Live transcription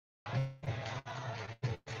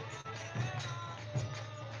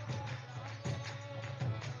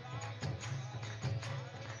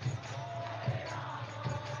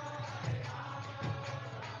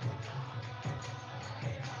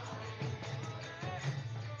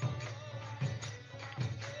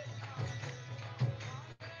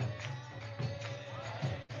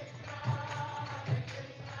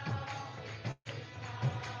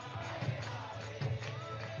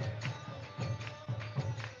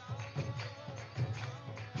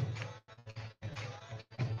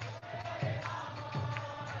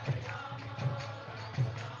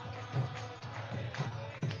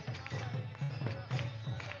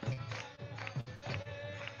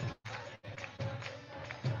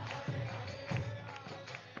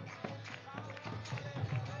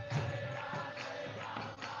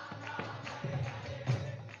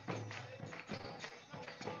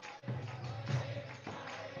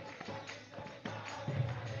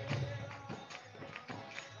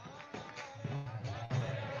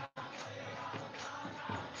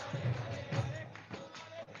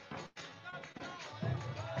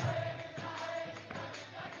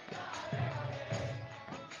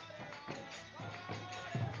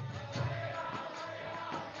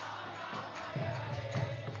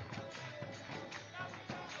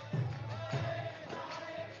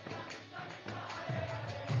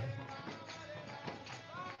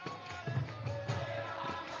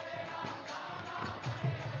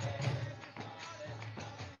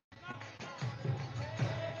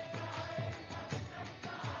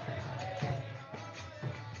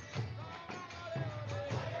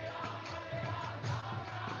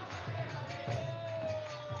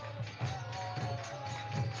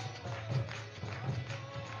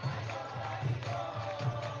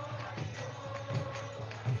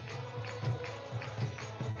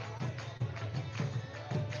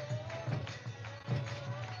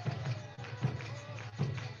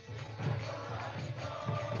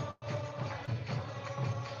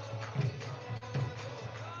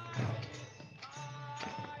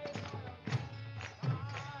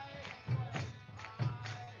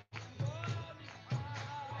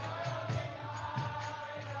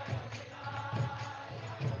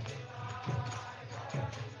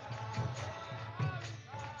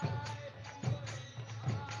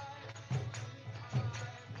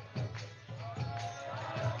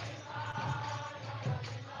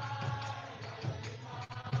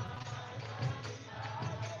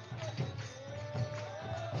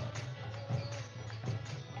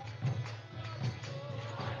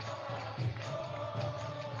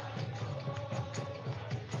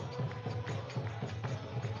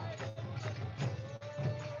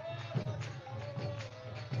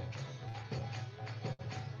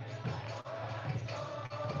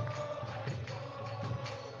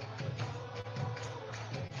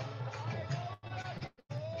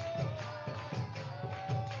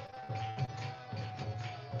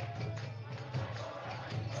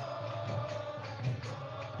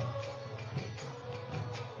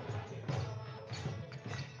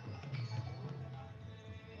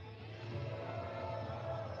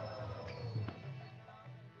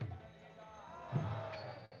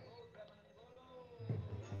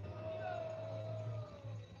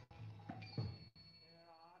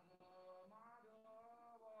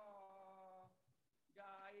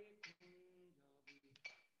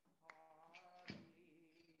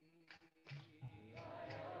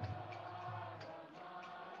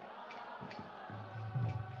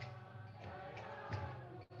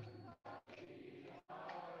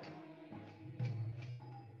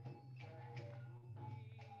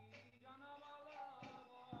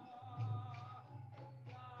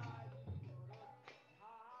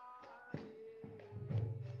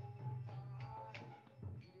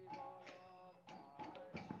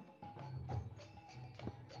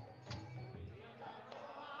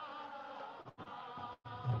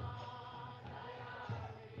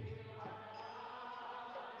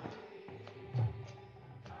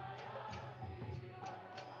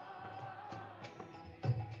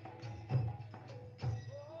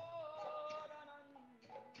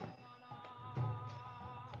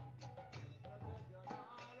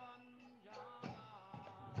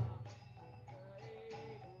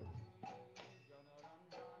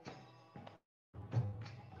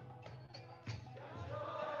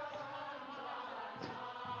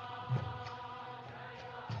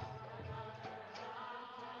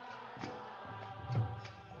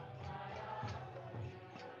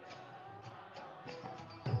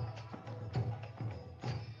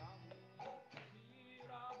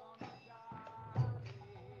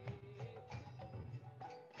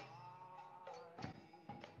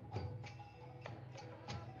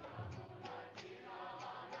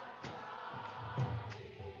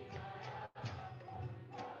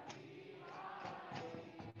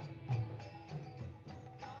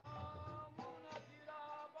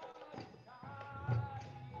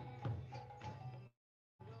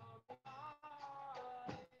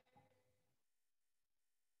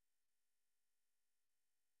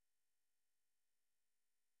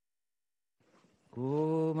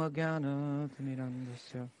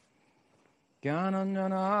Kumagyanatmirandasya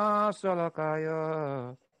Gyananjana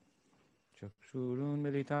Salakaya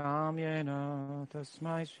Chakshurunmilitam Yena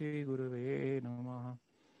Tasmai Shri Gurave Namaha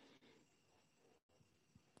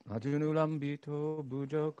Ajunulambito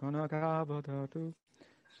Bujo Kanakabhatatu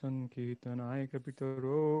Sankirtanaya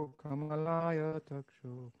Kapitaro Kamalaya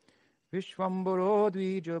Taksho Vishwambaro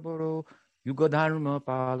Dvijabaro Yugadharma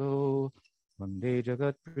Palo Vande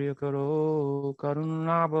Jagat Priyakaro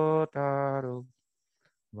Karunabhataro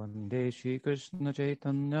Vande Shri Krishna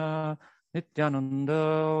Chaitanya Nityananda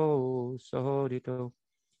Sahodito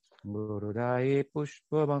Gurudai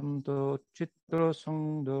Pushpavanto Chitra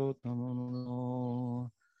Sangdo Tamano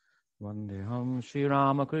Vandeham Shri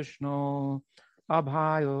Ramakrishna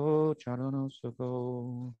Abhayo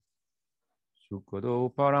Charanasako Sukado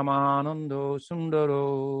Paramanando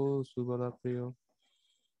Sundaro Subalapriyo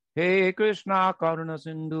He Krishna Karuna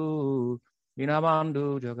Sindhu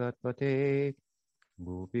Dinabandhu Jagatpate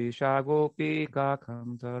Gopisha Gopika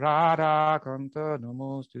Kanta Radha Kanta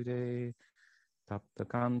Namostude Tapta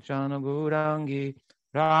Kanchana Gurangi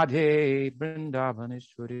Radhe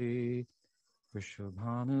Vrindavaneshwari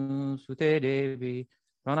Vrishabhanu Sute Devi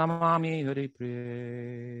Pranamami Hari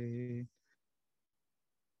Priye.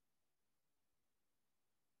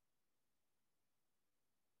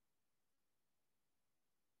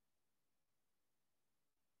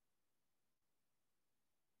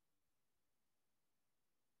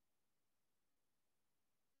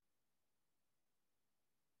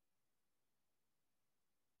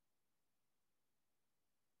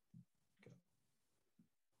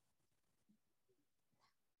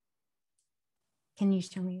 Can you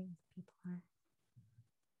show me who people are?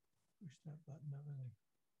 Push that button over there.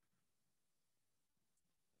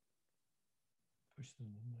 Push the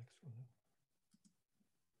next one.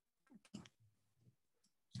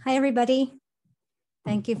 Hi, everybody.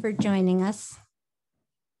 Thank you for joining us.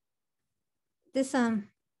 This, it's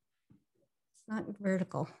not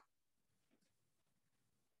vertical.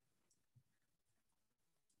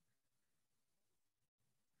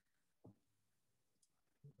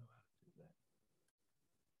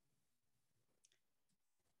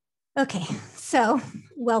 Okay, so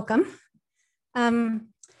welcome.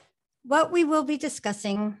 What we will be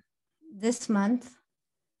discussing this month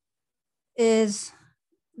is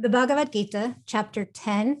the Bhagavad Gita, chapter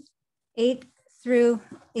 10, 8 through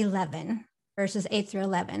 11, verses 8 through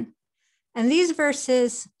 11. And these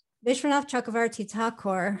verses, Vishwanath Chakravarti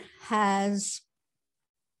Thakur has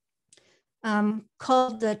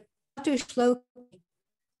called the Chatu Shloki,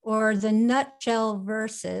 or the nutshell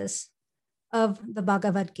verses of the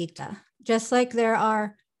Bhagavad Gita. Just like there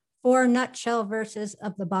are 4 nutshell verses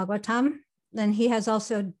of the Bhagavatam, then he has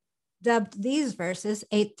also dubbed these verses,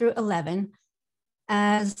 8 through 11,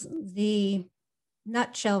 as the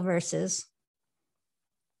nutshell verses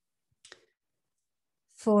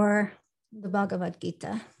for the Bhagavad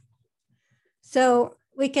Gita. So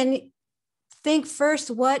we can think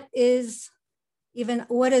first, what is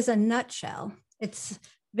a nutshell? It's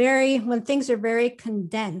when things are very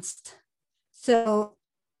condensed. So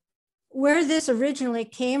where this originally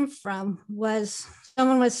came from was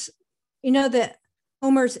that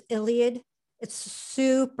Homer's Iliad, it's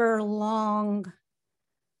super long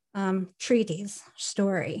treatise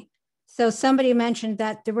story. So somebody mentioned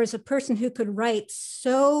that there was a person who could write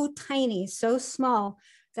so tiny, so small,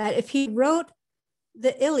 that if he wrote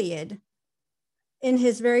the Iliad in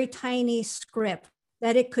his very tiny script,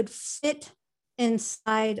 that it could fit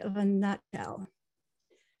inside of a nutshell.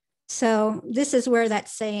 So this is where that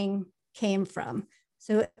saying came from.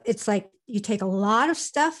 So it's like you take a lot of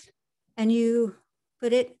stuff and you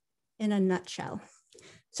put it in a nutshell.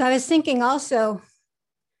 So I was thinking also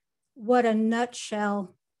what a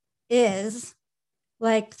nutshell is.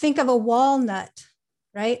 Like, think of a walnut,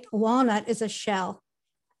 right? A walnut is a shell,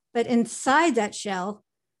 but inside that shell,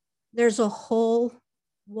 there's a whole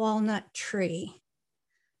walnut tree.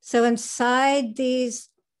 So inside these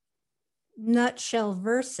nutshell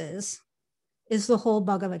verses is the whole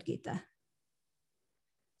Bhagavad Gita.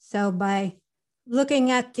 So by looking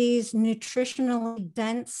at these nutritionally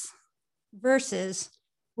dense verses,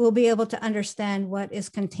 we'll be able to understand what is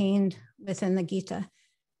contained within the Gita.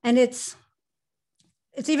 And it's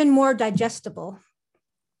even more digestible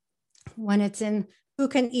when it's in, who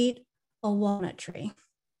can eat a walnut tree?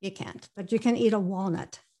 You can't, but you can eat a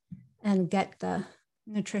walnut and get the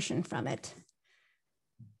nutrition from it.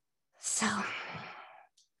 So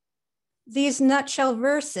these nutshell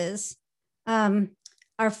verses are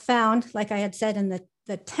found, like I had said, in the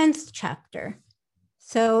 10th chapter.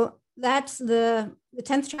 So that's the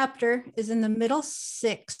 10th chapter is in the middle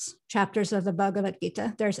 6 chapters of the Bhagavad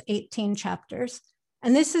Gita. There's 18 chapters.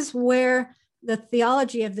 And this is where the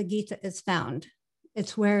theology of the Gita is found.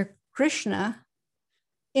 It's where Krishna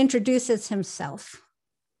introduces himself.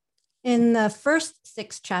 In the first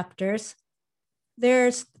 6 chapters,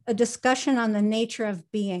 there's a discussion on the nature of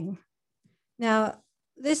being. Now,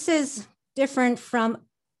 this is different from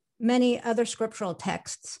many other scriptural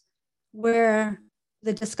texts where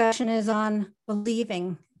the discussion is on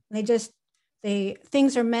believing.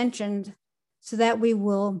 Things are mentioned so that we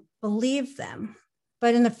will believe them.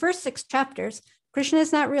 But in the first 6 chapters, Krishna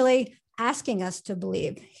is not really asking us to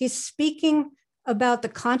believe. He's speaking about the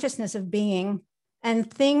consciousness of being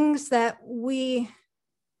and things that we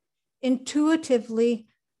intuitively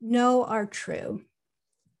know are true.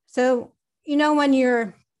 So, when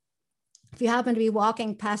if you happen to be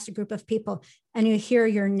walking past a group of people and you hear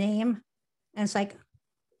your name, and it's like,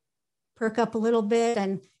 perk up a little bit,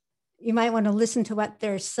 and you might want to listen to what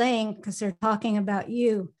they're saying because they're talking about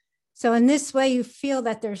you. So in this way, you feel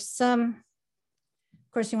that there's of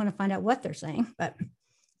course, you want to find out what they're saying, but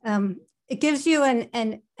it gives you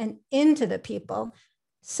an into the people.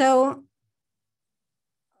 So,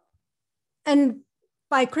 and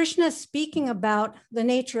by Krishna speaking about the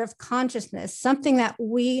nature of consciousness, something that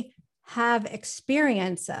we have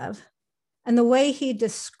experience of, and the way he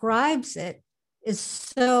describes it is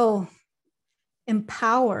so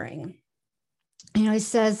empowering. He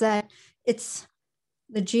says that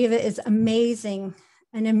the jiva is amazing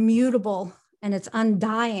and immutable and it's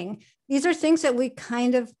undying. These are things that we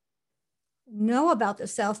kind of know about the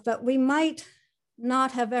self, but we might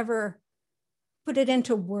not have ever put it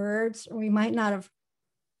into words, or we might not have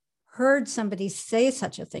heard somebody say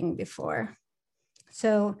such a thing before.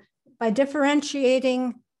 So by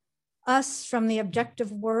differentiating us from the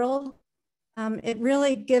objective world, it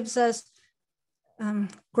really gives us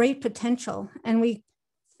great potential. And we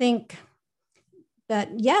think that,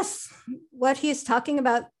 yes, what he's talking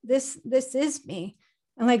about, this is me.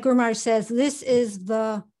 And like Guru Maharaj says, this is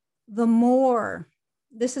the more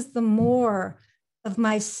of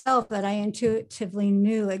myself that I intuitively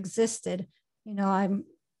knew existed. I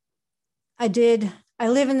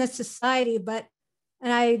live in this society,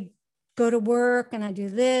 and I go to work and I do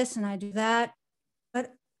this and I do that,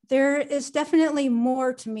 but there is definitely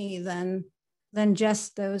more to me than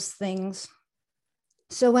just those things.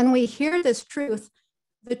 So when we hear this truth,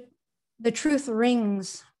 the truth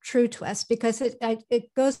rings true to us because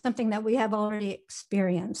it goes something that we have already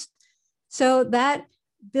experienced. So that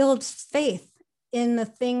builds faith in the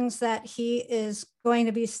things that he is going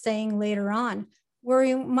to be saying later on, where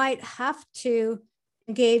we might have to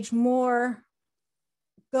engage more,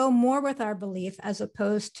 go more with our belief as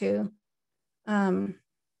opposed to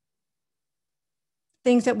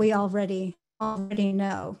things that we already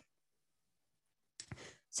know.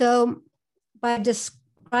 So by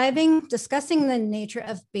discussing the nature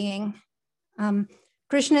of being,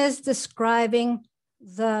 Krishna is describing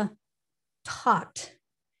the Tat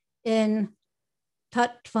in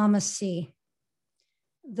Tat Tvamasi,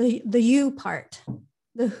 the you part,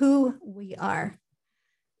 the who we are.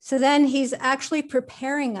 So then he's actually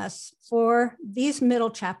preparing us for these middle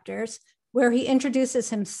chapters where he introduces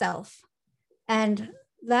himself. And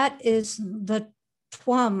that is the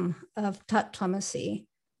Tvam of Tat Tvamasi,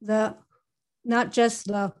 not just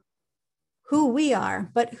the who we are,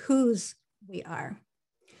 but whose we are.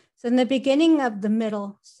 So in the beginning of the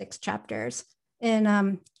middle 6 chapters,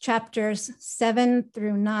 in chapters 7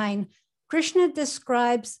 through 9, Krishna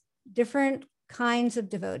describes different kinds of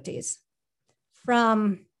devotees,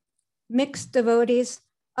 from mixed devotees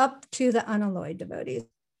up to the unalloyed devotees.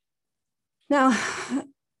 Now,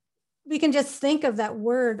 we can just think of that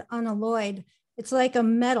word unalloyed. It's like a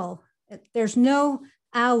metal. There's no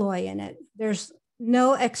alloy in it. There's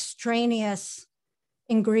no extraneous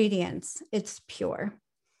ingredients. It's pure.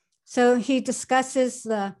 So he discusses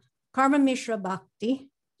the Karma Mishra Bhakti,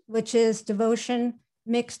 which is devotion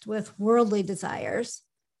mixed with worldly desires.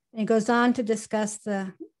 And he goes on to discuss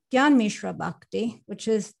the Gyan Mishra Bhakti, which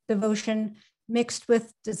is devotion mixed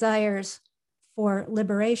with desires for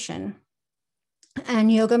liberation. And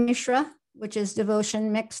Yoga Mishra, which is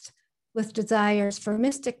devotion mixed with desires for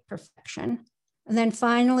mystic perfection. And then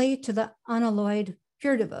finally to the unalloyed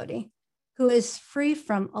pure devotee, who is free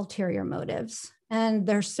from ulterior motives and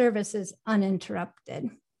their service is uninterrupted.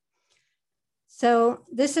 So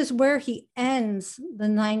this is where he ends the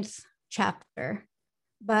 9th chapter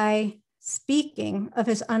by speaking of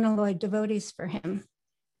his unalloyed devotees for him.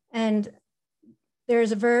 And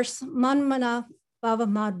there's a verse, Manmana Bhava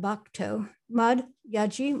Mad Bhakto, Mad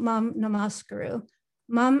Yaji Mam Namaskaru,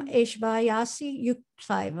 Mam eshvayasi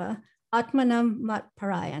yuktaiva atmanam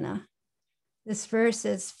matparayana. This verse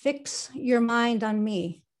is, fix your mind on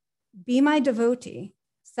me, be my devotee,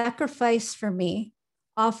 sacrifice for me,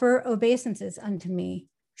 offer obeisances unto me.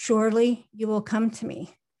 Surely you will come to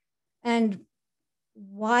me. And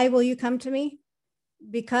why will you come to me?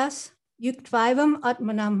 Because yuktvivam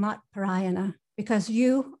atmanam matparayana, because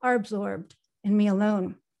you are absorbed in me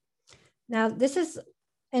alone. Now, this is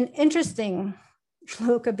an interesting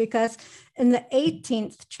shloka because in the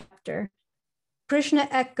 18th chapter, Krishna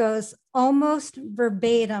echoes almost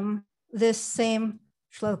verbatim this same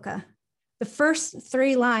shloka. The first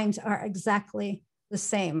 3 lines are exactly the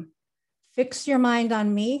same. Fix your mind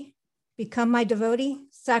on me, become my devotee,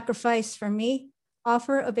 sacrifice for me,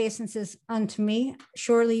 offer obeisances unto me,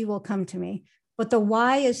 surely you will come to me. But the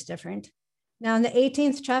why is different. Now in the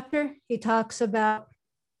 18th chapter, he talks about,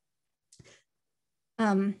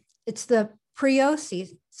 it's the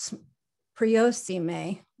Priyosime,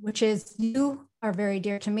 which is, you are very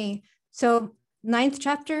dear to me. So 9th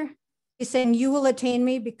chapter, he's saying you will attain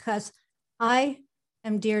me because I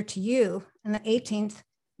am dear to you. And the 18th,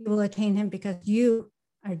 you will attain him because you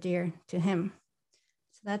are dear to him.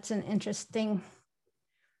 So that's an interesting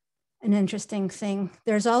thing.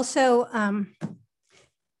 There's also,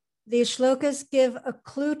 these shlokas give a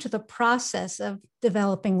clue to the process of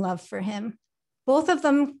developing love for him. Both of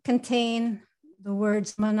them contain the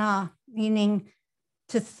words mana, meaning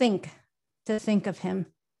to think of him.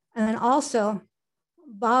 And then also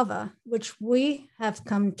bhava, which we have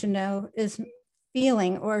come to know is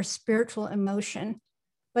feeling or spiritual emotion.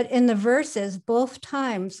 But in the verses, both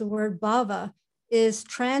times the word bhava is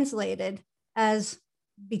translated as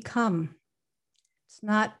become. It's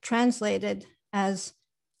not translated as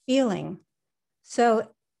feeling. So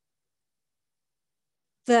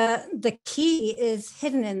the key is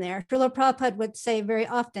hidden in there. Srila Prabhupada would say very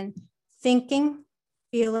often, thinking,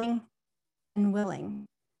 feeling, and willing.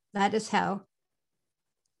 That is how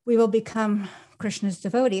we will become Krishna's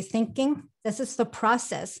devotee. Thinking, this is the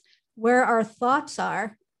process. Where our thoughts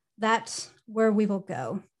are, that's where we will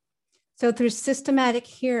go. So through systematic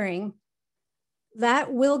hearing,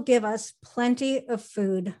 that will give us plenty of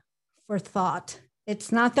food for thought. It's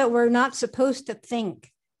not that we're not supposed to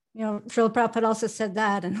think. You know, Srila Prabhupada also said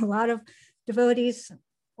that, and a lot of devotees,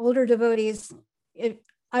 older devotees,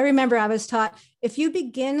 I remember I was taught, if you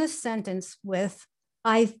begin a sentence with,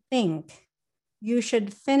 I think, you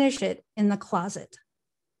should finish it in the closet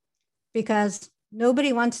because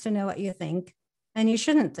nobody wants to know what you think, and you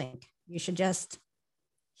shouldn't think. You should just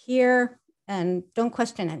hear and don't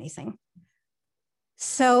question anything.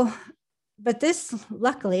 So, but this,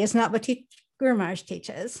 luckily, is not what Guru Maharaj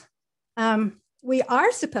teaches. We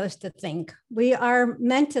are supposed to think. We are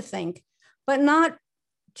meant to think, but not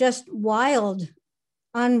just wild,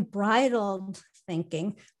 unbridled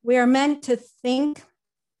thinking. We are meant to think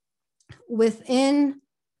within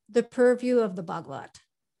the purview of the Bhagavat.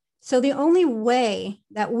 So the only way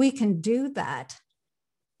that we can do that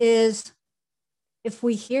is if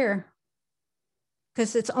we hear,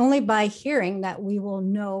 because it's only by hearing that we will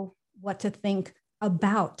know what to think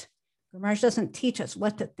about. Guru Maharaj doesn't teach us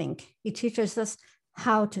what to think. He teaches us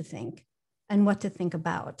how to think and what to think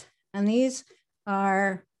about. And these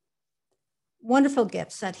are wonderful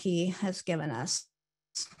gifts that he has given us.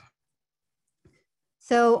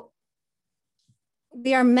 So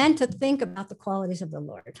we are meant to think about the qualities of the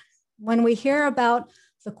Lord. When we hear about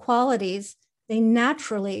the qualities, they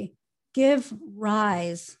naturally give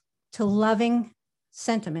rise to loving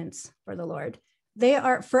sentiments for the Lord. They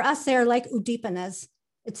are, for us, they are like udipanas.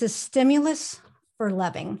 It's a stimulus for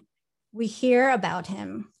loving. We hear about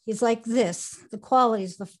him. He's like this, the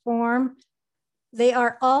qualities, the form. They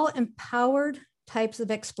are all empowered types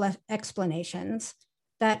of explanations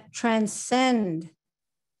that transcend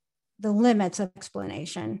the limits of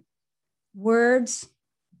explanation. Words,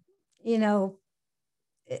 you know,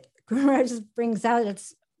 Guru Maharaj brings out,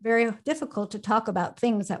 it's very difficult to talk about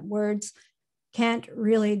things that words can't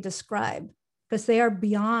really describe because they are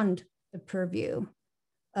beyond the purview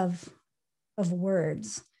of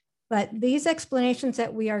words. But these explanations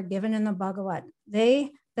that we are given in the Bhagavat,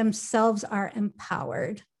 they themselves are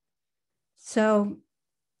empowered. So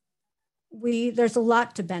there's a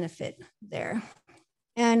lot to benefit there.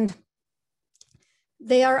 And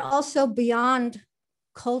they are also beyond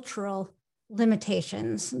cultural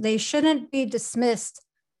limitations. They shouldn't be dismissed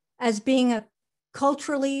as being a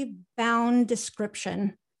culturally bound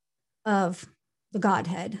description of the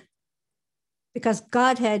Godhead, because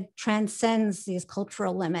Godhead transcends these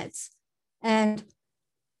cultural limits. And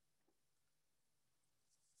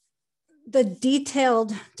the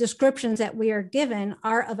detailed descriptions that we are given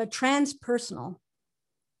are of a transpersonal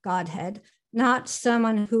Godhead, not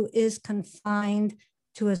someone who is confined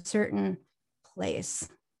to a certain place.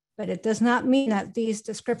 But it does not mean that these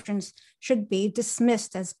descriptions should be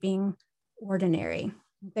dismissed as being ordinary.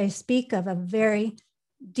 They speak of a very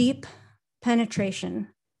deep penetration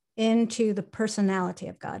into the personality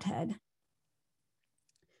of Godhead.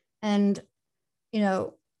 And,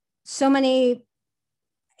 so many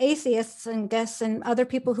atheists and guests and other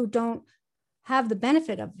people who don't have the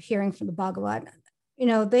benefit of hearing from the Bhagavad,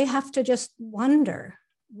 they have to just wonder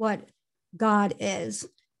what God is.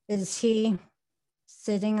 Is he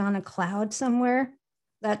sitting on a cloud somewhere?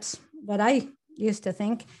 That's what I used to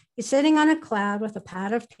think. He's sitting on a cloud with a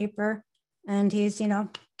pad of paper, and he's,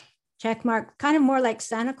 check mark, kind of more like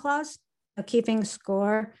Santa Claus, keeping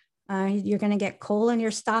score. You're going to get coal in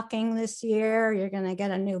your stocking this year. You're going to get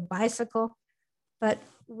a new bicycle. But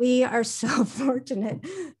we are so fortunate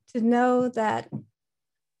to know that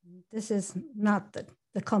this is not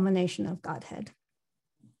the culmination of Godhead.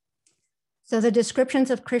 So the descriptions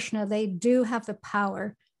of Krishna, they do have the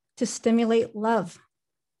power to stimulate love.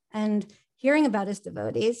 And hearing about his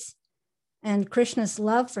devotees and Krishna's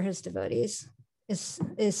love for his devotees is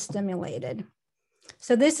stimulated.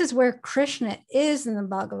 So this is where Krishna is in the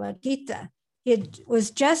Bhagavad Gita. He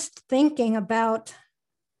was just thinking about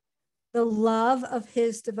the love of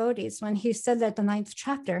his devotees when he said that the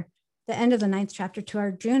end of the 9th chapter to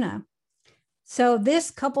Arjuna. So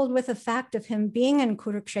this, coupled with the fact of him being in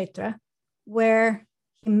Kurukshetra, where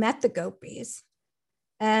he met the gopis,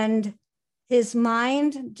 and his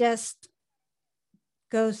mind just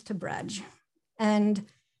goes to Braj. And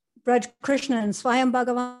Braj Krishna and Swayam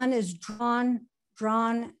Bhagavan is drawn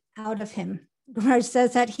out of him. Braj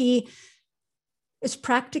says that he is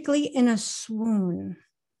practically in a swoon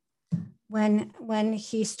when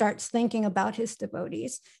he starts thinking about his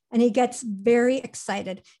devotees, and he gets very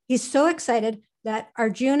excited. He's so excited that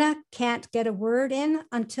Arjuna can't get a word in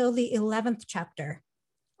until the 11th chapter.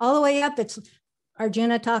 All the way up, it's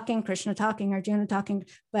Arjuna talking, Krishna talking, Arjuna talking.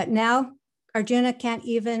 But now Arjuna can't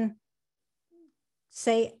even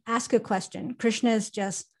ask a question. Krishna is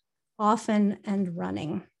just off and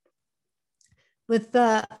running. With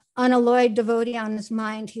the unalloyed devotee on his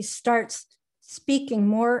mind, he starts speaking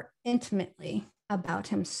more intimately about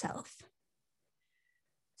himself.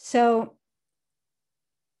 So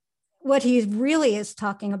what he really is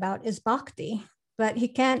talking about is bhakti, but he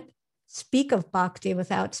can't speak of bhakti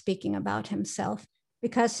without speaking about himself,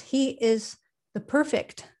 because he is the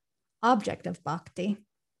perfect object of bhakti.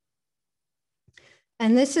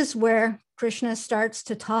 And this is where Krishna starts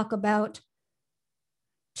to talk about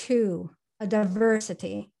a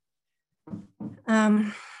diversity.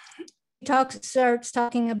 Starts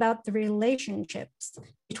talking about the relationships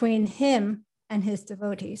between him and his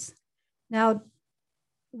devotees. Now,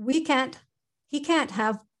 we can't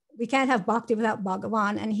have bhakti without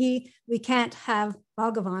Bhagavan, and we can't have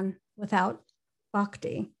Bhagavan without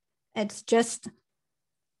bhakti. It's just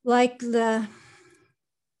like they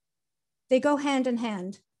go hand in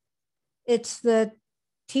hand. It's the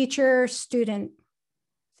teacher-student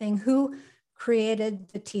thing. Who created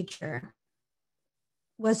the teacher?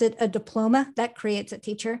 Was it a diploma that creates a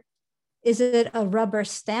teacher? Is it a rubber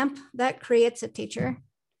stamp that creates a teacher?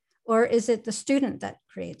 Or is it the student that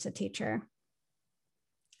creates a teacher?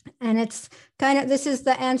 And it's this is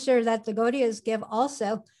the answer that the Gaudiyas give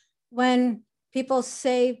also when people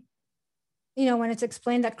say, when it's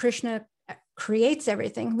explained that Krishna creates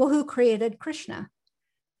everything. Well, who created Krishna?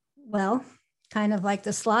 Well, kind of like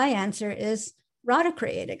the sly answer is Radha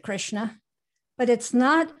created Krishna, but it's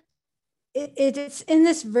not, it's in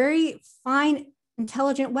this very fine,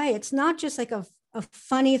 intelligent way. It's not just like a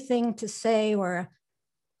funny thing to say or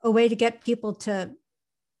a way to get people to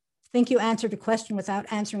think you answered a question without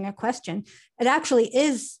answering a question. It actually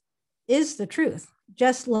is the truth,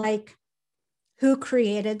 just like who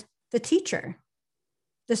created the teacher,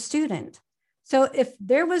 the student. So if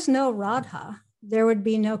there was no Radha, there would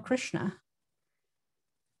be no Krishna.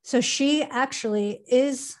 So she actually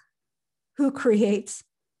is who creates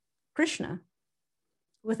Krishna.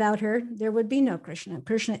 Without her, there would be no Krishna.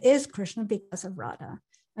 Krishna is Krishna because of Radha,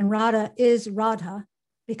 and Radha is Radha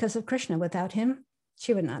because of Krishna. Without him,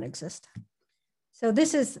 she would not exist. So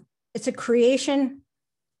it's a creation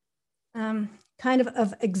not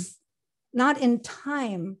in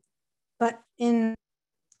time, but in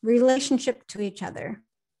relationship to each other.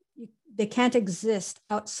 They can't exist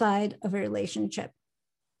outside of a relationship.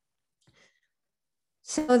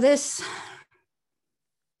 So this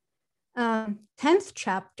 10th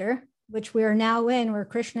chapter, which we are now in, where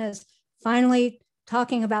Krishna is finally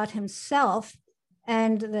talking about himself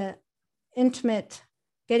and the intimate,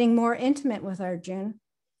 getting more intimate with Arjuna.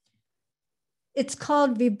 It's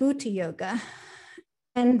called Vibhuti Yoga.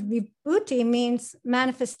 And Vibhuti means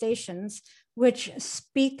manifestations, which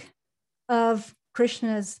speak of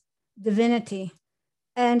Krishna's divinity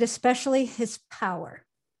and especially his power.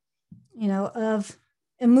 Of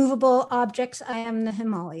immovable objects, I am the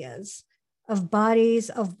Himalayas. Of bodies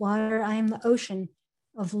of water, I am the ocean.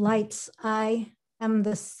 Of lights, I am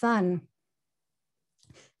the sun.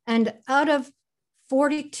 And out of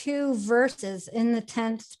 42 verses in the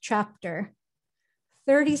 10th chapter,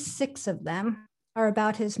 36 of them are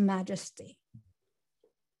about his majesty.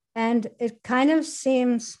 And it kind of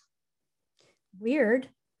seems weird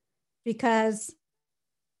because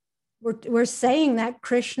we're saying that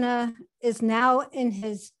Krishna is now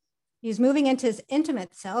he's moving into his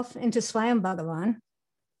intimate self, into Swayam Bhagavan,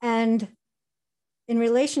 and in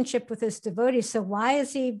relationship with his devotees. So why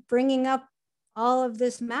is he bringing up all of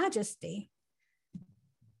this majesty?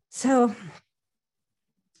 So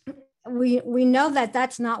we know that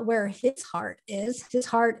that's not where his heart is. His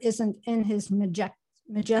heart isn't in his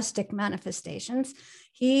majestic manifestations.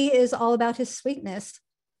 He is all about his sweetness.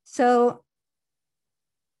 So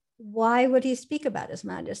why would he speak about his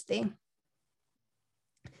majesty?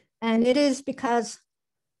 And it is because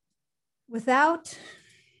without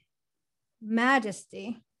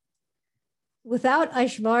majesty, without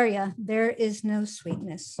Aishvarya, there is no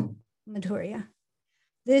sweetness, Madhurya.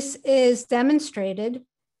 This is demonstrated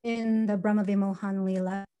in the Brahma Vimohan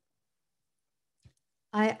Lila.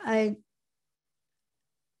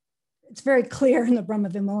 It's very clear in the Brahma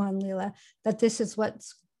Vimohan Lila that this is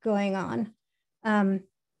what's going on.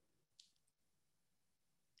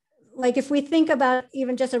 Like if we think about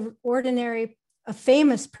even just a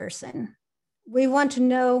famous person, we want to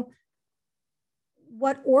know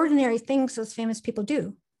what ordinary things those famous people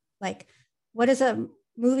do. Like, what is a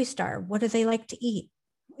movie star? What do they like to eat?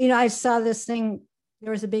 I saw this thing,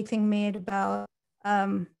 there was a big thing made about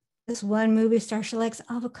this one movie star, she likes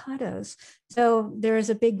avocados. So there is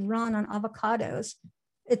a big run on avocados.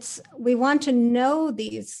 We want to know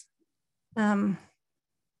these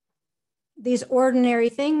ordinary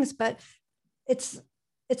things, but it's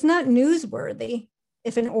not newsworthy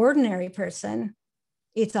if an ordinary person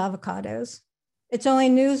eats avocados. It's only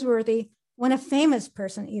newsworthy when a famous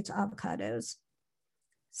person eats avocados.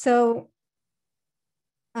 So,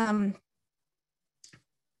 when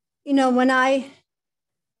I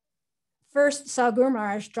first saw Guru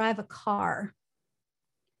Maharaj drive a car,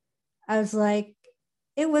 I was like,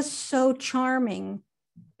 it was so charming.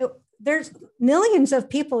 There's millions of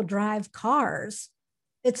people drive cars.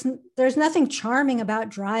 There's nothing charming about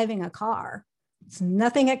driving a car. It's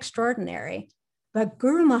nothing extraordinary. But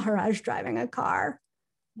Guru Maharaj driving a car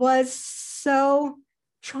was so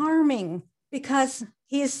charming because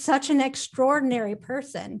he is such an extraordinary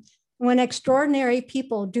person. When extraordinary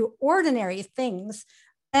people do ordinary things,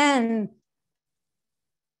 then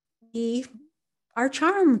we are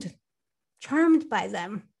charmed by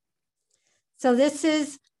them. So this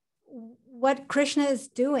is what Krishna is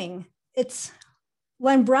doing. It's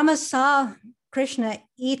when Brahma saw Krishna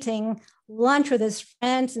eating lunch with his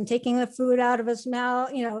friends and taking the food out of his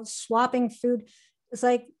mouth, swapping food. It's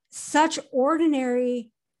like such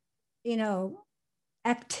ordinary,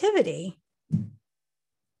 activity.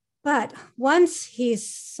 But once he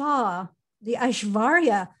saw the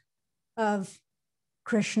Aishvarya of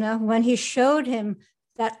Krishna, when he showed him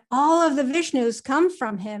that all of the Vishnus come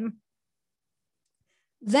from him,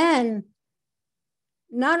 then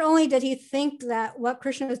not only did he think that what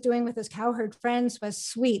Krishna was doing with his cowherd friends was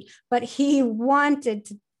sweet, but he wanted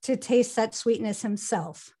to taste that sweetness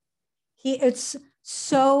himself. It's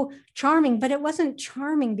so charming, but it wasn't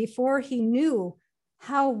charming before he knew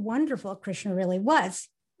how wonderful Krishna really was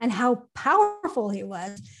and how powerful he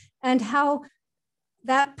was and how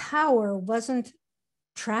that power wasn't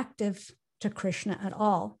attractive to Krishna at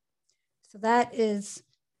all. So that is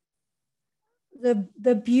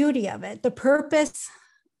the beauty of it. The purpose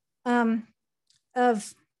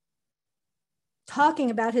of talking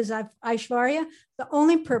about his Aishvarya, the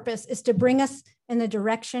only purpose is to bring us in the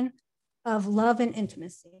direction of love and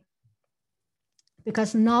intimacy,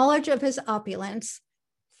 because knowledge of his opulence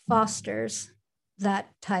fosters that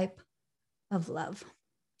type of love.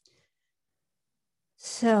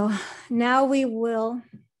 So now we will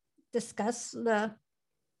discuss the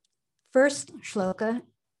first shloka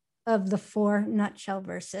of the 4 nutshell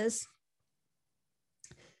verses.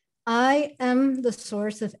 I am the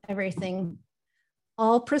source of everything.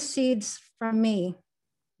 All proceeds from me.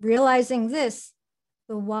 Realizing this,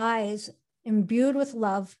 the wise, imbued with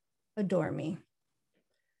love, adore me.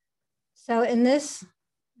 So in this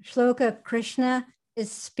shloka, Krishna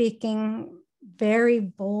is speaking very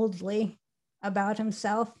boldly about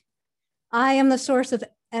himself. I am the source of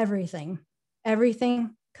everything.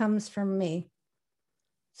 Everything comes from me.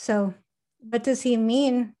 So what does he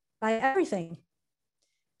mean by everything?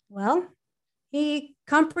 Well, he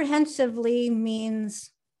comprehensively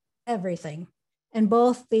means everything in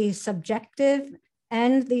both the subjective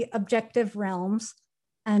and the objective realms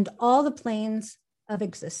and all the planes of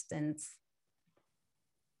existence.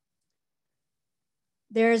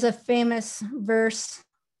 There's a famous verse,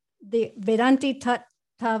 the Vedanti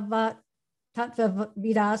Tattva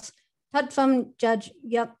Vidas Tattvam Jaj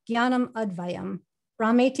Jnanam Advayam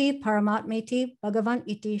Brahmeti Paramatmeti Bhagavan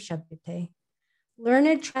Iti Shabdite.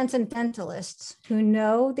 Learned transcendentalists who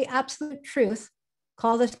know the absolute truth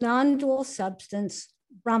call this non-dual substance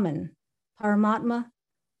Brahman, Paramatma,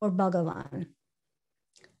 or Bhagavan.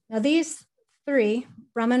 Now these three,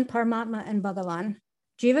 Brahman, Paramatma, and Bhagavan,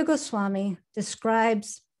 Jiva Goswami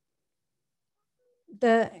describes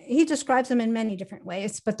them in many different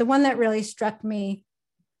ways, but the one that really struck me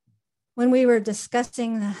when we were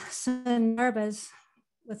discussing the Sandarbhas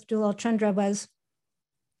with Dulal Chandra was,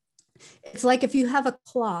 it's like if you have a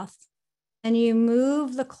cloth and you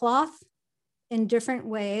move the cloth in different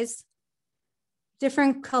ways,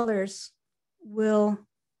 different colors will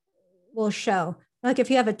show. Like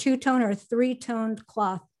if you have a 2-tone or a 3-toned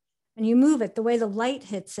cloth and you move it, the way the light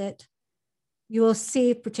hits it, you will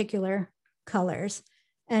see particular colors.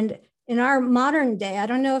 And in our modern day, I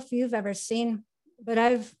don't know if you've ever seen, but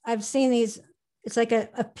I've seen these, it's like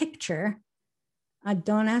a picture.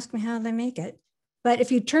 Don't ask me how they make it. But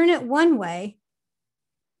if you turn it one way,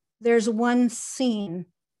 there's one scene.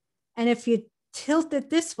 And if you tilt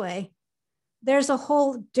it this way, there's a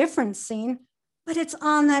whole different scene, but it's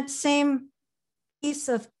on that same piece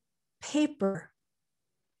of paper.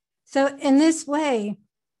 So in this way,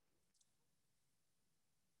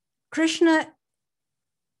 Krishna,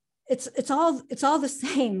 it's all the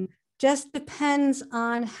same, just depends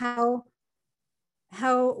on how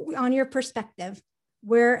on your perspective,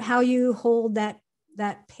 how you hold that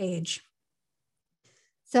page.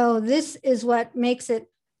 So this is what makes it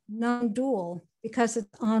non-dual, because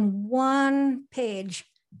it's on one page,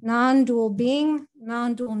 non-dual being,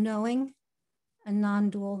 non-dual knowing, and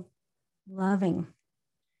non-dual loving.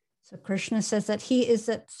 So Krishna says that he is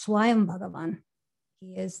that Swayam Bhagavan.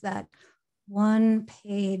 He is that one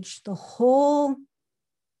page, the whole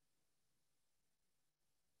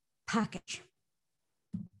package.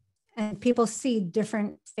 And people see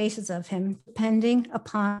different faces of him depending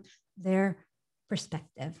upon their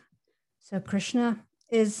perspective. So Krishna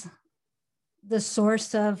is the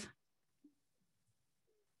source of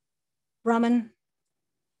Brahman,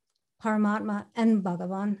 Paramatma, and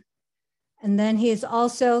Bhagavan. And then he is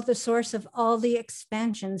also the source of all the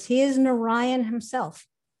expansions. He is Narayan himself.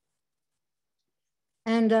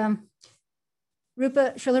 And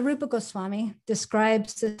Srila Rupa Goswami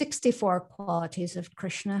describes the 64 qualities of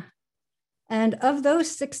Krishna. And of those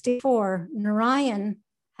 64, Narayan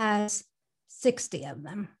has 60 of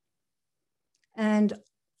them. And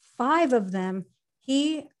 5 of them,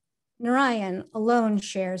 Narayan alone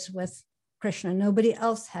shares with Krishna. Nobody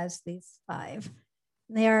else has these 5.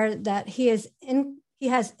 They are that he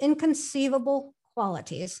has inconceivable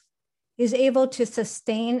qualities. He's able to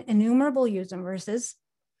sustain innumerable universes.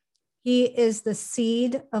 He is the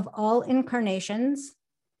seed of all incarnations.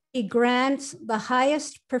 He grants the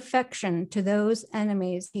highest perfection to those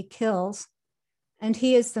enemies he kills. And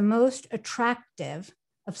he is the most attractive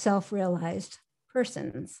of self-realized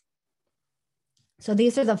persons. So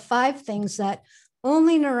these are the 5 things that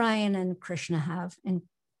only Narayan and Krishna have, and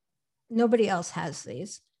nobody else has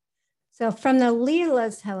these. So from the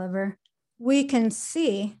Leelas, however, we can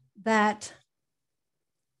see that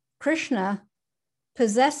Krishna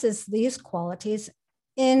possesses these qualities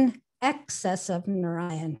in excess of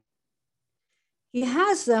Narayan. He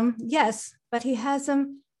has them, yes, but he has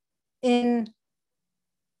them in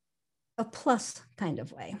a plus kind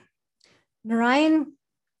of way. Narayan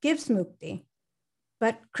gives mukti,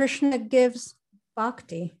 but Krishna gives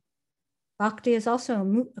bhakti. Bhakti is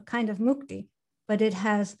also a kind of mukti, but it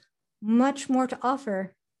has much more to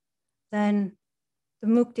offer than the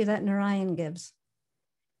mukti that Narayan gives.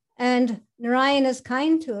 And Narayan is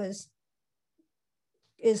kind to his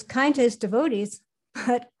devotees,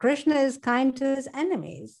 but Krishna is kind to his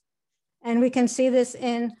enemies. And we can see this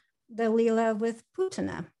in the Leela with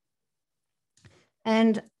Putana.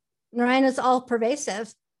 And Narayan is all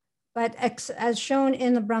pervasive, but as shown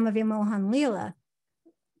in the Brahma Vimohan Leela,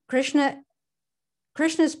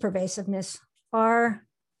 Krishna's pervasiveness far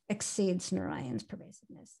exceeds Narayan's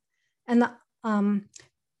pervasiveness. And the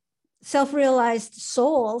self-realized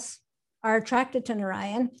souls are attracted to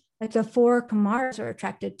Narayan, like the 4 Kumars are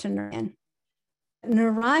attracted to Narayan.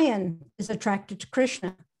 Narayan is attracted to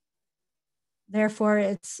Krishna.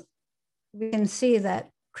 Therefore, we can see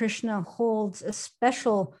that Krishna holds a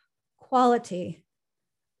special quality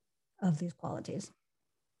of these qualities.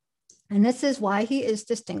 And this is why he is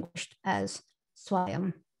distinguished as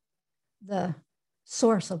Swayam, the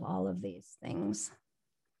source of all of these things.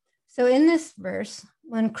 So in this verse,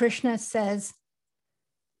 when Krishna says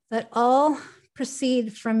that all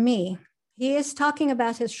proceed from me, he is talking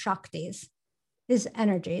about his Shaktis, his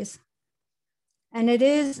energies. And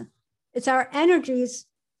it's our energies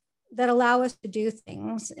that allow us to do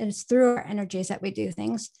things. It's through our energies that we do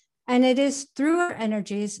things. And it is through our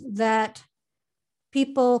energies that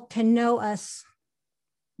people can know us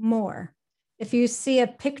more. If you see a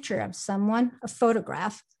picture of someone, a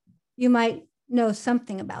photograph, you might know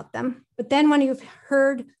something about them. But then when you've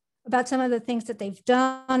heard about some of the things that they've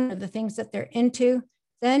done or the things that they're into,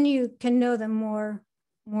 then you can know them more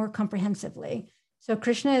comprehensively. So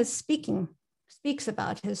Krishna speaks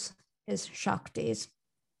about his Shaktis.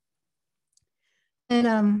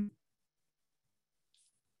 And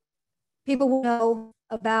people will know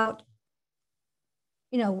about,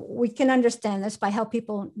 we can understand this by how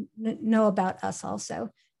people know about us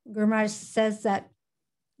also. Guru Maharaj says that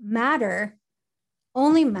matter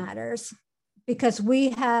only matters because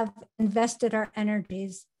we have invested our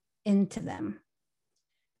energies into them.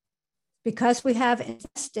 Because we have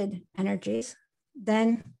invested energies,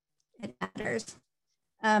 then it matters.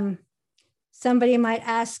 Somebody might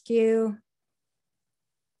ask you,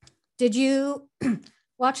 did you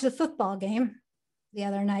watch the football game the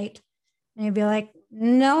other night? And you'd be like,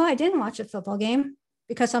 no, I didn't watch a football game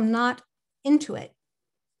because I'm not into it.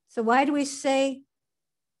 So why do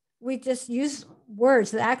we just use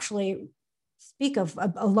words that actually speak of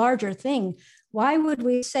a larger thing? Why would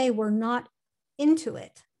we say we're not into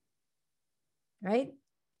it, right?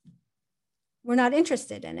 We're not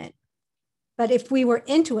interested in it. But if we were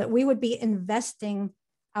into it, we would be investing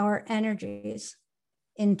our energies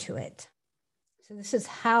into it. So this is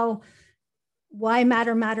why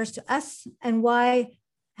matter matters to us and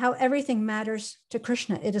how everything matters to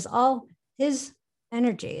Krishna. It is all his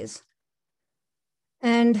energies.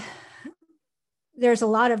 And there's a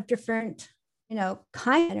lot of different,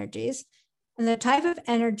 kind of energies. And the type of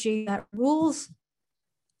energy that rules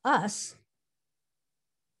us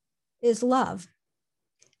is love.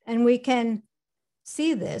 And we can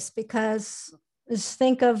see this because just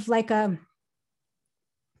think of like a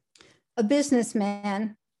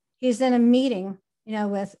businessman. He's in a meeting,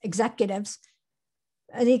 with executives,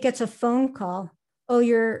 and he gets a phone call. Oh,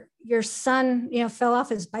 your son, fell off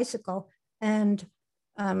his bicycle, and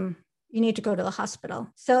you need to go to the hospital.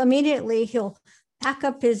 So immediately he'll pack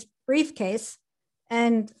up his briefcase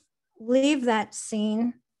and leave that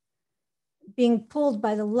scene, being pulled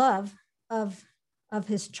by the love of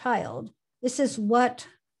his child. This is what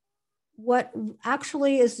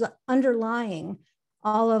actually is underlying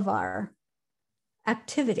all of our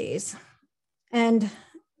activities. And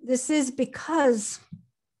this is because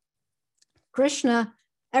Krishna,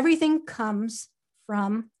 everything comes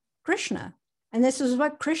from Krishna. And this is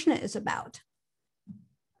what Krishna is about.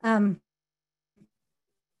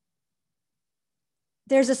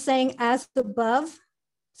 There's a saying, as above,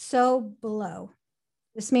 so below.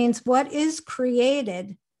 This means what is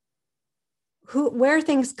created, where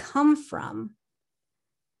things come from,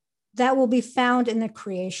 that will be found in the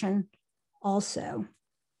creation also.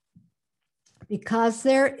 Because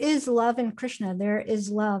there is love in Krishna, there is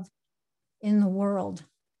love in the world.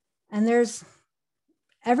 And there's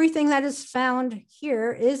everything that is found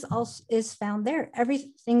here is found there.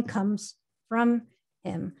 Everything comes from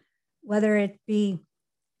him, whether it be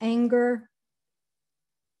anger,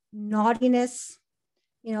 naughtiness,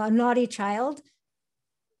 a naughty child.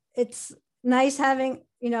 It's nice having,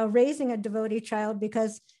 raising a devotee child,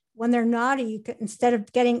 because when they're naughty, you could, instead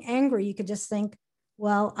of getting angry, you could just think,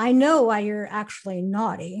 well, I know why you're actually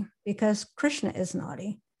naughty, because Krishna is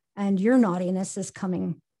naughty and your naughtiness is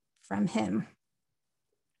coming from him.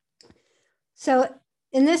 So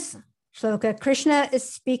in this shloka, Krishna is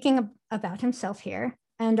speaking about himself here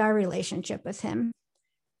and our relationship with him.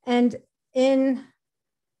 And in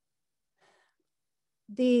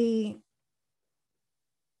the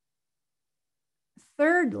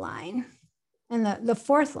third line and the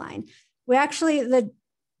fourth line, we actually, the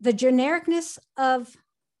genericness of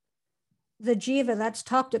the jiva that's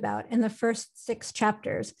talked about in the first 6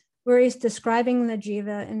 chapters, where he's describing the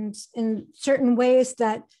jiva in certain ways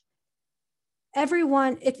that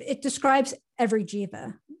everyone, it describes every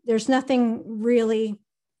jiva. there's nothing really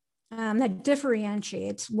that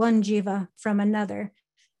differentiates one jiva from another.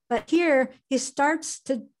 But here he starts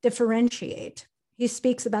to differentiate. He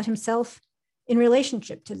speaks about himself in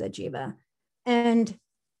relationship to the jiva. And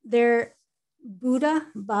they're Buddha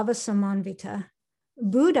Bhava Samanvita.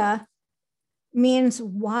 Buddha means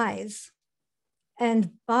wise,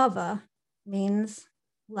 and Bhava means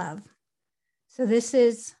love. So this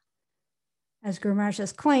is, as Guru Maharaj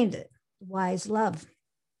has coined it, wise love.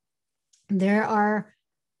 There are,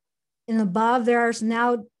 in the Bhav, there are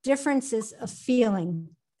now differences of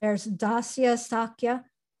feeling. There's Dasya, Sakya,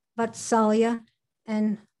 Vatsalya,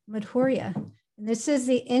 and Madhurya. And this is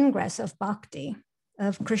the ingress of bhakti,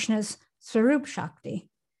 of Krishna's Swarup Shakti.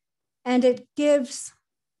 And it gives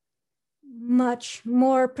much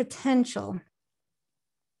more potential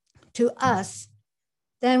to us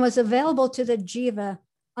than was available to the jiva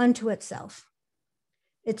unto itself.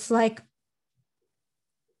 It's like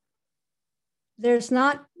there's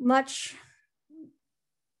not much,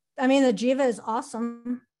 I mean, the jiva is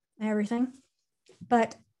awesome and everything,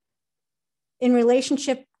 but in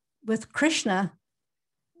relationship with Krishna,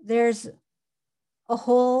 there's a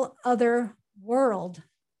whole other world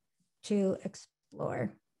to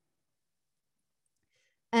explore.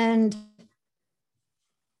 And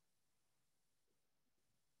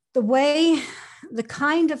the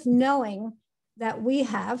kind of knowing that we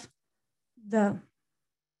have, the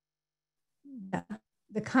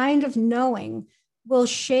kind of knowing will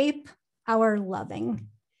shape our loving.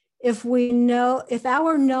 If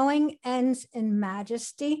our knowing ends in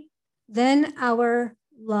majesty, then our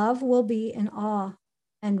love will be in awe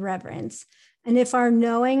and reverence. And if our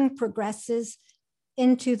knowing progresses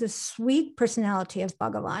into the sweet personality of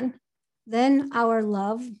Bhagavan, then our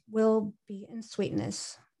love will be in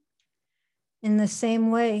sweetness. In the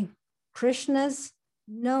same way, Krishna's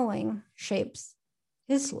knowing shapes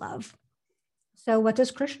his love. So what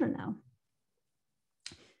does Krishna know?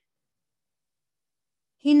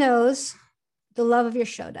 He knows the love of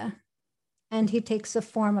Yashoda, and he takes the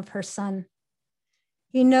form of her son.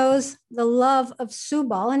 He knows the love of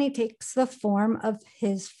Subal, and he takes the form of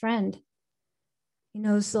his friend. He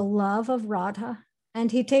knows the love of Radha,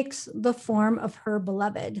 and he takes the form of her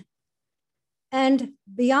beloved. And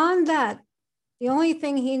beyond that, the only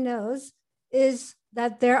thing he knows is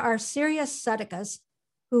that there are serious sadhakas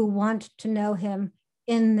who want to know him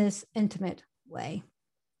in this intimate way.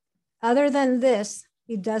 Other than this,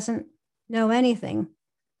 he doesn't know anything.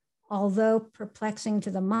 Although perplexing to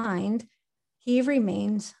the mind, he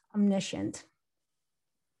remains omniscient.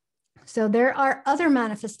 So there are other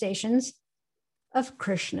manifestations of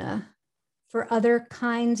Krishna for other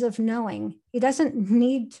kinds of knowing. He doesn't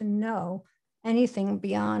need to know anything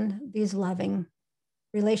beyond these loving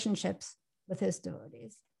relationships with his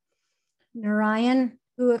devotees. Narayan,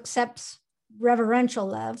 who accepts reverential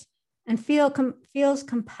love and feels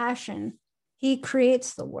compassion, he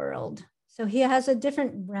creates the world. So he has a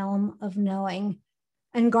different realm of knowing.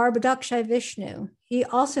 And Garbhodakshay Vishnu, he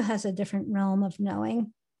also has a different realm of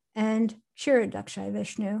knowing. And Kshirodakshay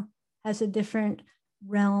Vishnu has a different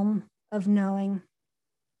realm of knowing.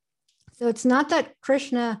 So it's not that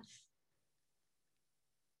Krishna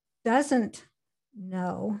doesn't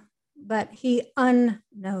know, but he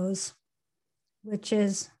unknows, which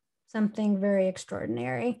is something very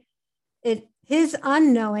extraordinary. His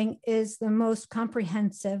unknowing is the most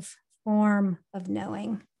comprehensive form of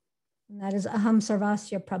knowing. And that is Aham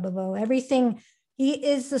Sarvasya Prabhavo. Everything, he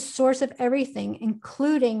is the source of everything,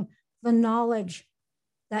 including the knowledge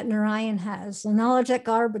that Narayan has, the knowledge that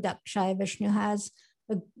Garbhodakshay Vishnu has,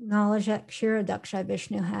 the knowledge that Kshirodakshay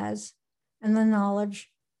Vishnu has, and the knowledge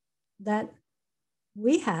that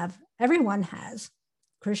we have, everyone has.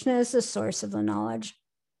 Krishna is the source of the knowledge.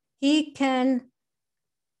 He can,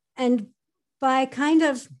 and by kind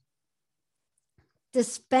of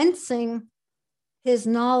dispensing his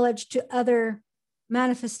knowledge to other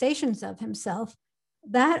manifestations of himself,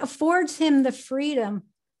 that affords him the freedom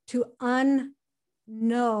to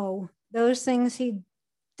unknow those things he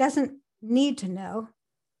doesn't need to know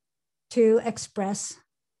to express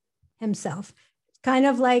himself. It's kind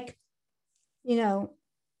of like, you know,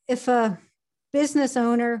 if a business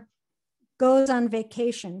owner goes on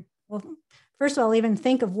vacation, well, first of all, even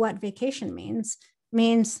think of what vacation means. It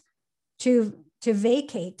means to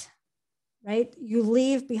vacate, right? You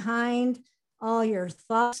leave behind all your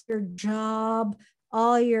thoughts, your job,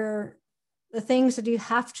 all the things that you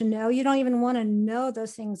have to know. You don't even want to know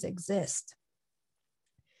those things exist.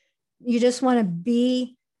 You just want to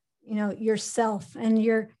be, you know, yourself. And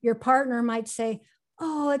your partner might say,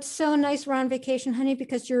 "Oh, it's so nice we're on vacation, honey,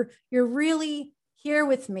 because you're really here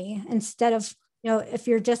with me," instead of if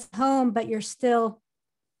you're just home, but you're still,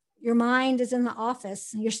 your mind is in the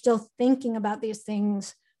office, you're still thinking about these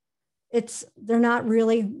things, they're not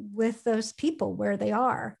really with those people where they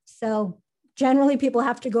are. So generally people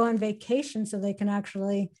have to go on vacation so they can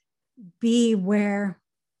actually be where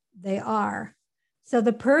they are. So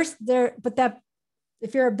the person there, but that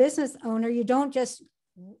if you're a business owner, you don't just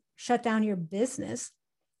shut down your business,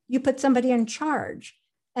 you put somebody in charge.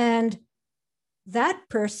 And that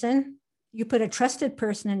person, you put a trusted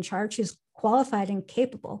person in charge who's qualified and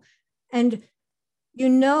capable. And you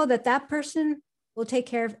know that that person will take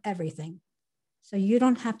care of everything. So you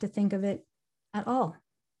don't have to think of it at all,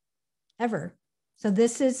 ever. So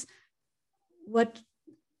this is what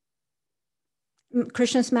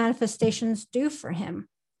Krishna's manifestations do for him.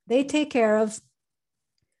 They take care of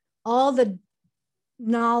all the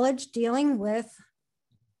knowledge dealing with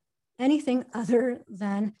anything other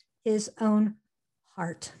than his own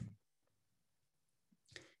heart.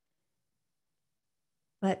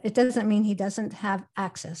 But it doesn't mean he doesn't have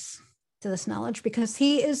access to this knowledge, because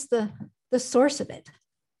he is the source of it.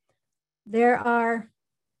 There are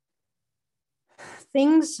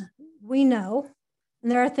things we know,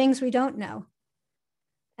 and there are things we don't know.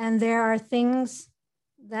 And there are things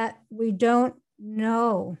that we don't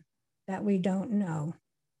know that we don't know.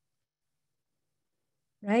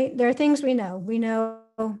 Right? There are things we know. We know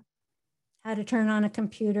how to turn on a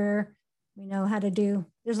computer. We know how to do,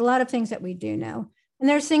 there's a lot of things that we do know. And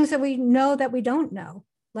there's things that we know that we don't know,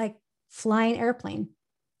 like fly an airplane.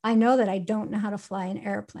 I know that I don't know how to fly an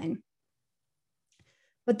airplane.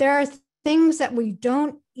 But there are things that we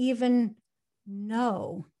don't even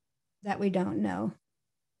know that we don't know.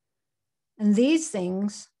 And these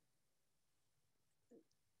things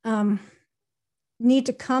need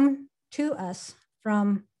to come to us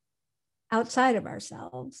from outside of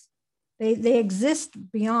ourselves. They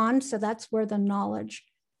exist beyond, so that's where the knowledge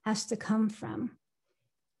has to come from.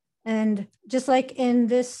 And just like in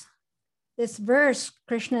this verse,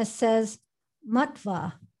 Krishna says,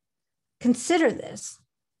 Matva, consider this.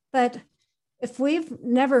 But if we've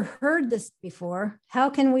never heard this before,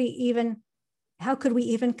 how could we even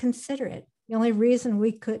consider it? The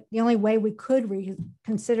only way we could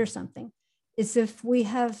consider something is if we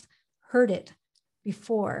have heard it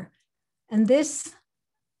before. And this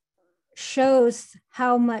shows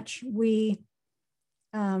how much we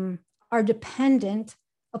are dependent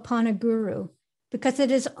upon a guru, because it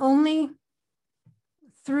is only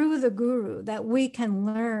through the guru that we can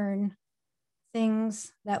learn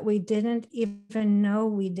things that we didn't even know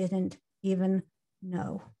we didn't even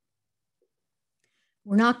know.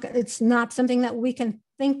 It's not something that we can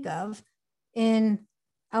think of in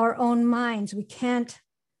our own minds. We can't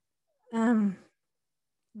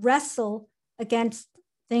wrestle against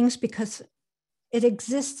things because it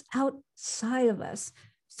exists outside of us.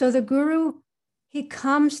 So the guru, he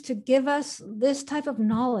comes to give us this type of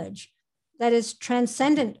knowledge that is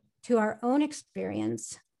transcendent to our own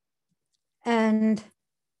experience and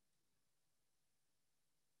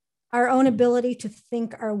our own ability to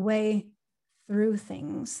think our way through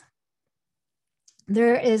things.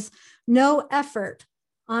 There is no effort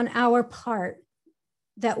on our part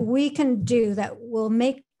that we can do that will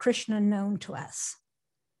make Krishna known to us.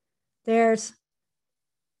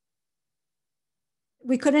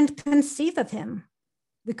 We couldn't conceive of him.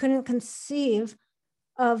 We couldn't conceive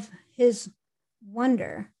of his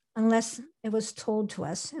wonder unless it was told to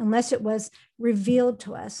us, unless it was revealed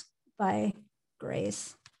to us by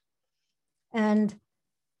grace. And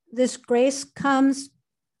this grace comes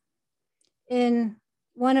in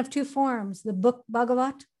one of two forms, the book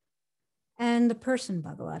Bhagavat and the person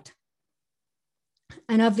Bhagavat.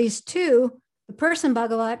 And of these two, the person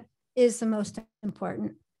Bhagavat is the most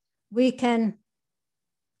important. We can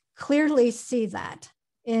clearly see that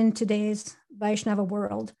in today's Vaishnava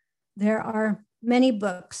world. There are many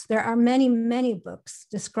books, many books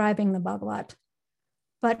describing the Bhagavat,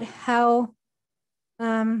 but how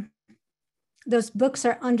those books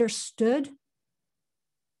are understood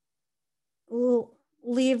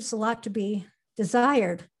leaves a lot to be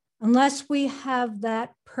desired, unless we have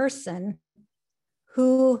that person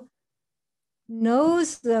who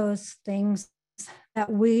knows those things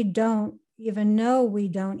that we don't even know we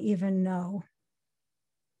don't even know.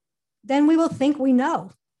 Then we will think we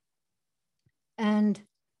know. And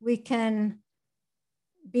we can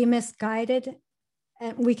be misguided,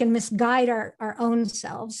 and we can misguide our own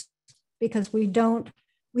selves because we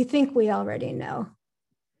think we already know.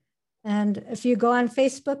 And if you go on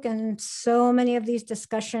Facebook and so many of these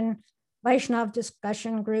Vaishnav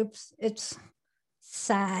discussion groups, it's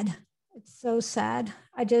sad. It's so sad.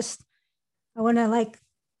 I want to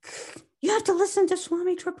you have to listen to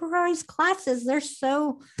Swami Tripurari's classes. They're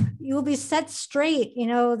so, you'll be set straight. You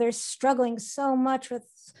know, they're struggling so much with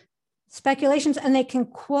speculations, and they can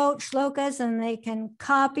quote shlokas and they can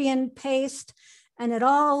copy and paste, and it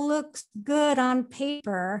all looks good on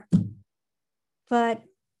paper, but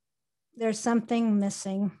there's something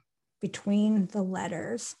missing between the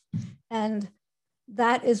letters. And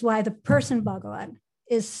that is why the person Bhagavat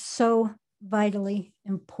is so vitally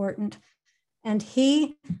important. And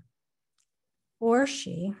he or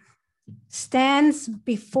she stands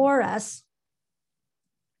before us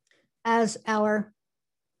as our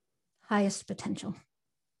highest potential.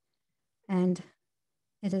 And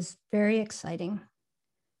it is very exciting.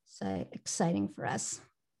 So exciting for us,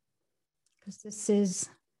 because this is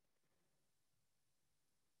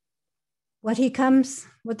what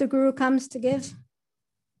the Guru comes to give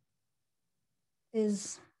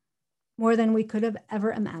is more than we could have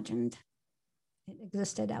ever imagined. It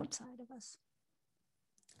existed outside of us.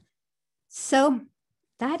 So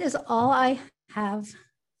that is all I have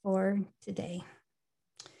for today.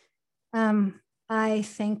 I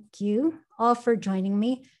thank you all for joining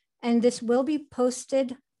me, and this will be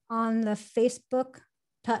posted on the Facebook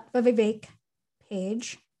Tattva Vivek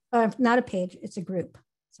page. Not a page, it's a group.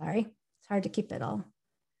 Sorry, it's hard to keep it all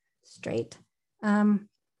straight.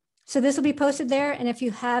 So this will be posted there, and if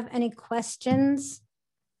you have any questions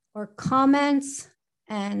or comments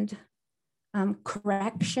and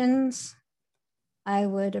corrections, I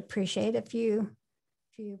would appreciate if you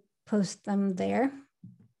post them there.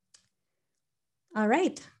 All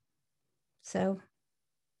right, so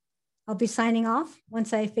I'll be signing off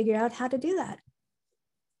once I figure out how to do that.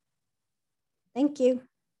 Thank you.